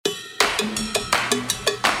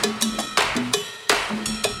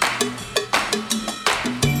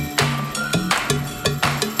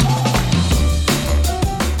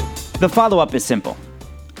The follow-up is simple.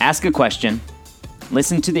 Ask a question,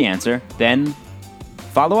 listen to the answer, then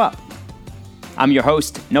follow up. I'm your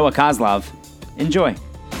host, Noah Kozlov. Enjoy.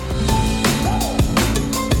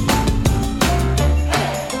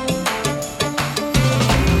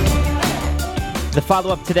 The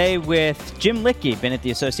follow-up today with Jim Litke, been at the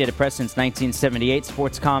Associated Press since 1978,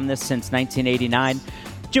 sports columnist since 1989.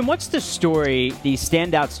 Jim, what's the story, the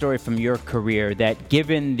standout story from your career that,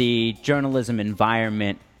 given the journalism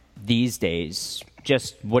environment these days,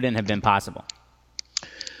 just wouldn't have been possible?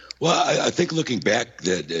 Well, I think looking back,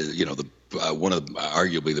 that one of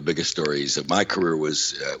arguably the biggest stories of my career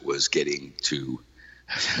was getting to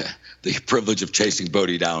the privilege of chasing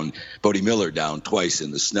Bodie Miller down twice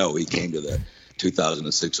in the snow. He came to the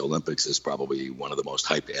 2006 Olympics as probably one of the most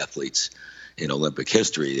hyped athletes in Olympic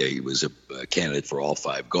history. He was a candidate for all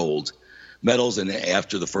 5 gold medals, and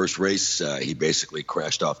after the first race, he basically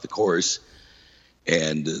crashed off the course.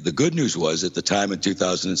 And the good news was, at the time in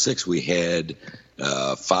 2006, we had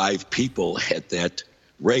 5 people at that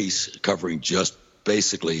race covering just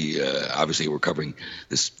basically, obviously we're covering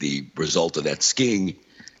the result of that skiing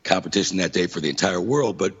competition that day for the entire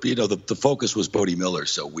world, but the focus was Bodie Miller.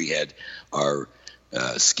 So we had our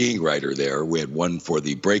skiing writer there. We had one for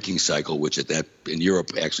the breaking cycle, which in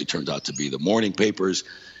Europe actually turns out to be the morning papers,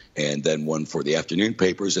 and then one for the afternoon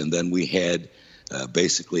papers, and then we had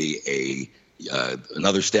basically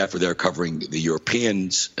another staffer there covering the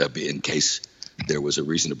Europeans in case there was a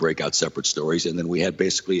reason to break out separate stories, and then we had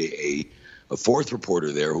basically a fourth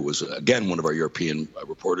reporter there who was, again, one of our European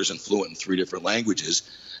reporters and fluent in 3 different languages.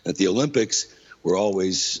 At the Olympics, all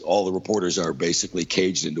the reporters are basically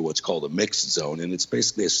caged into what's called a mixed zone, and it's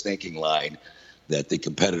basically a snaking line that the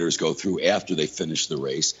competitors go through after they finish the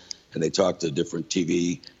race, and they talk to different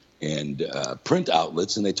TV and print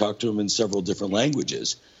outlets, and they talk to them in several different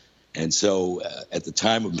languages. And so at the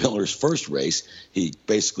time of Miller's first race, he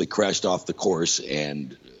basically crashed off the course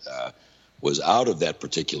and was out of that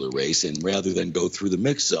particular race, and rather than go through the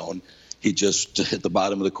mixed zone, he just, at the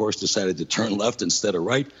bottom of the course, decided to turn left instead of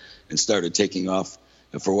right and started taking off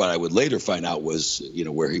for what I would later find out was,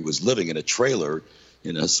 where he was living in a trailer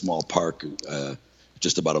in a small park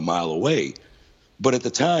just about a mile away. But at the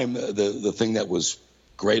time, the thing that was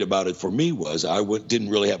great about it for me was I didn't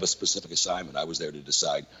really have a specific assignment. I was there to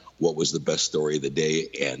decide what was the best story of the day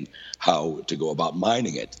and how to go about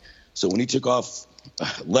mining it. So when he took off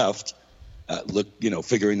left,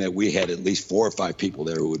 figuring that we had at least 4 or 5 people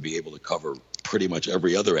there who would be able to cover pretty much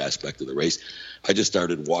every other aspect of the race, I just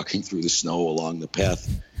started walking through the snow along the path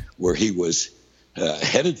where he was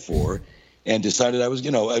headed for, and decided I was,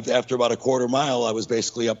 after about a quarter mile, I was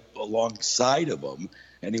basically up alongside of him,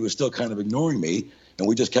 and he was still kind of ignoring me, and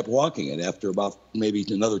we just kept walking. And after about maybe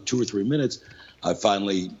another 2 or 3 minutes, I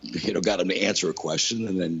finally, got him to answer a question,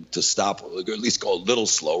 and then to stop, or at least go a little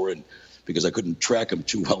slower, and because I couldn't track him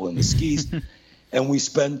too well in the skis. And we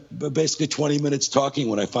spent basically 20 minutes talking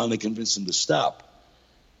when I finally convinced him to stop.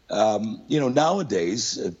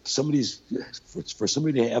 Nowadays, for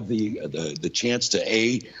somebody to have the chance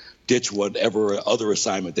to ditch whatever other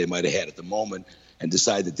assignment they might have had at the moment and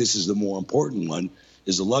decide that this is the more important one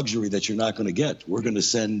is a luxury that you're not going to get. We're going to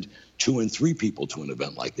send 2 and 3 people to an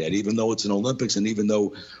event like that, even though it's an Olympics and even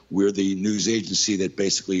though we're the news agency that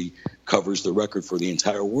basically covers the record for the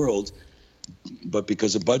entire world. But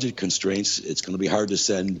because of budget constraints, it's going to be hard to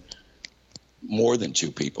send more than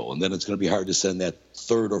 2 people. And then it's going to be hard to send that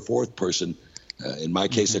 3rd or 4th person, in my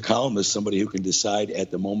case, a columnist, somebody who can decide at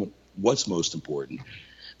the moment what's most important.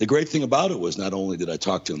 The great thing about it was not only did I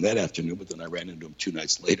talk to him that afternoon, but then I ran into him 2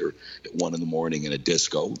 nights later at 1 a.m. in a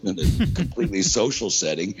disco in a completely social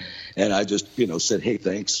setting. And I just, said, hey,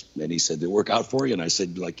 thanks. And he said, did it work out for you? And I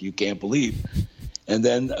said, you can't believe. And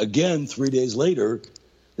then again, 3 days later,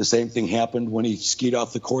 the same thing happened when he skied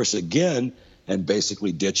off the course again and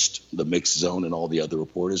basically ditched the mixed zone and all the other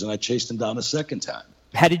reporters, and I chased him down a second time.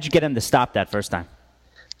 How did you get him to stop that first time?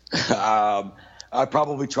 I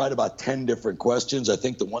probably tried about 10 different questions. I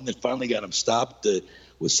think the one that finally got him stopped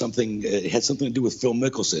was something. It had something to do with Phil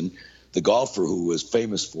Mickelson, the golfer who was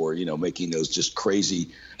famous for, making those just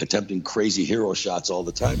attempting crazy hero shots all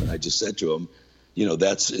the time. And I just said to him,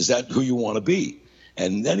 is that who you want to be?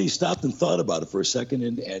 And then he stopped and thought about it for a second,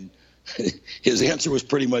 and his answer was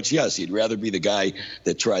pretty much yes. He'd rather be the guy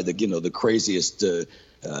that tried the craziest,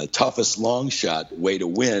 toughest long shot way to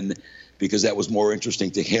win, because that was more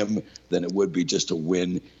interesting to him than it would be just to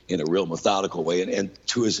win in a real methodical way. And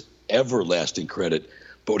to his everlasting credit,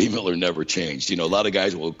 Bodie Miller never changed. A lot of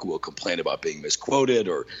guys will complain about being misquoted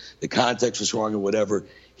or the context was wrong or whatever.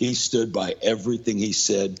 He stood by everything he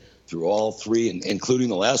said through all 3, and including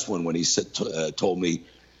the last one when he told me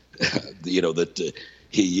that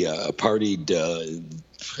he partied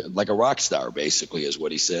like a rock star, basically, is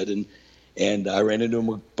what he said. And I ran into him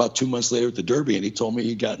about 2 months later at the Derby, and he told me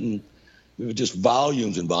he'd gotten just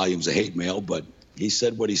volumes and volumes of hate mail, but he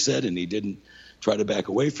said what he said, and he didn't try to back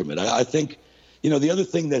away from it. I think, the other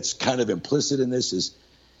thing that's kind of implicit in this is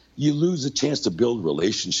you lose a chance to build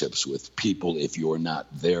relationships with people if you're not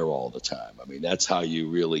there all the time. I mean, that's how you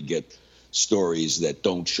really get stories that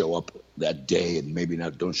don't show up that day and maybe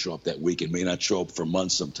don't show up that week and may not show up for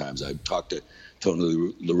months sometimes. I talked to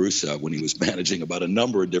Tony La Russa when he was managing about a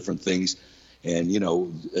number of different things. And,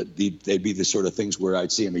 they'd be the sort of things where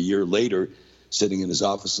I'd see him a year later sitting in his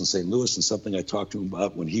office in St. Louis, and something I talked to him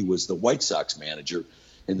about when he was the White Sox manager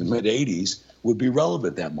in the mid-'80s would be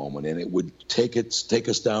relevant that moment. And it would take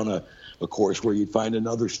us down a course where you'd find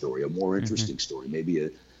another story, a more interesting story,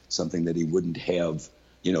 maybe something that he wouldn't have,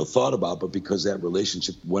 thought about. But because that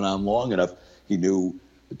relationship went on long enough, he knew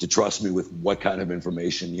to trust me with what kind of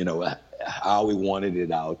information, how he wanted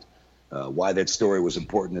it out, why that story was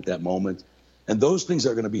important at that moment. And those things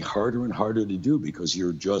are going to be harder and harder to do because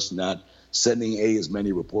you're just not sending as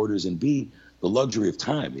many reporters, and B, the luxury of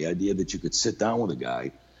time, the idea that you could sit down with a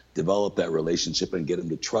guy, develop that relationship and get him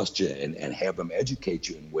to trust you and have him educate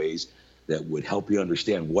you in ways that would help you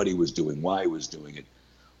understand what he was doing, why he was doing it.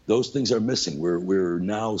 Those things are missing. We're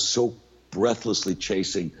now so breathlessly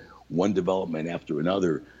chasing one development after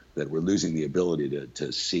another that we're losing the ability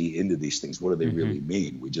to see into these things. What do they really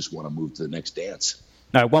mean? We just want to move to the next dance.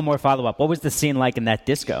 All right, one more follow-up. What was the scene like in that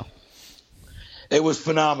disco? It was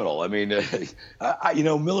phenomenal. I mean,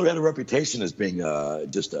 Miller had a reputation as being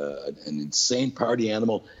just an insane party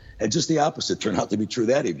animal, and just the opposite turned out to be true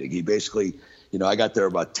that evening. He basically, I got there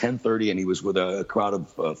about 10:30, and he was with a crowd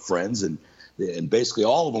of friends, and basically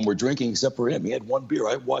all of them were drinking except for him. He had one beer.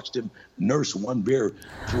 I watched him nurse one beer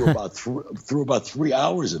through about 3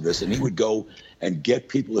 hours of this, and he would go and get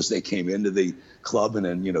people as they came into the club and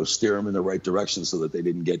then, steer them in the right direction so that they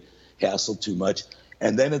didn't get hassled too much.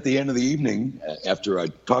 And then at the end of the evening, after I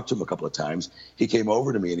talked to him a couple of times, he came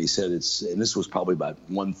over to me and he said, and this was probably about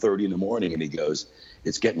 1:30 in the morning, and he goes,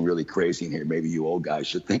 "It's getting really crazy in here. Maybe you old guys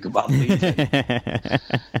should think about leaving."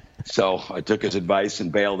 So I took his advice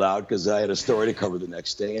and bailed out because I had a story to cover the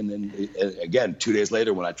next day. And then again, 2 days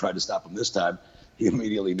later, when I tried to stop him this time, he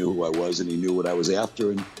immediately knew who I was and he knew what I was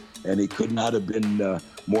after. And he could not have been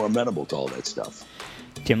more amenable to all that stuff.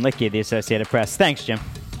 Jim Litke, the Associated Press. Thanks, Jim.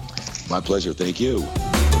 My pleasure. Thank you.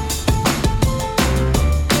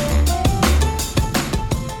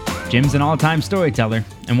 Jim's an all-time storyteller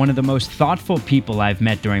and one of the most thoughtful people I've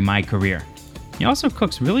met during my career. He also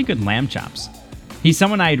cooks really good lamb chops. He's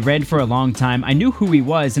someone I had read for a long time. I knew who he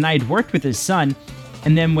was, and I had worked with his son.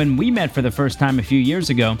 And then when we met for the first time a few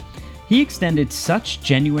years ago, he extended such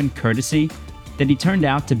genuine courtesy that he turned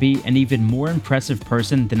out to be an even more impressive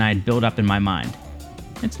person than I had built up in my mind.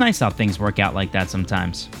 It's nice how things work out like that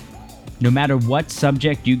sometimes. No matter what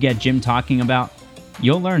subject you get Jim talking about,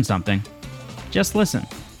 you'll learn something. Just listen.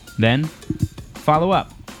 Then, follow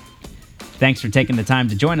up. Thanks for taking the time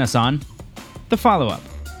to join us on The Follow-Up.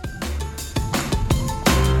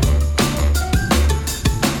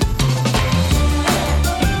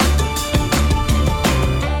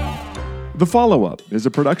 The Follow-Up is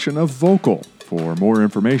a production of Vocal. For more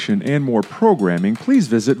information and more programming, please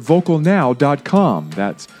visit vocalnow.com.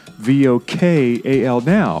 That's VOKAL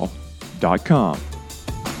now.com.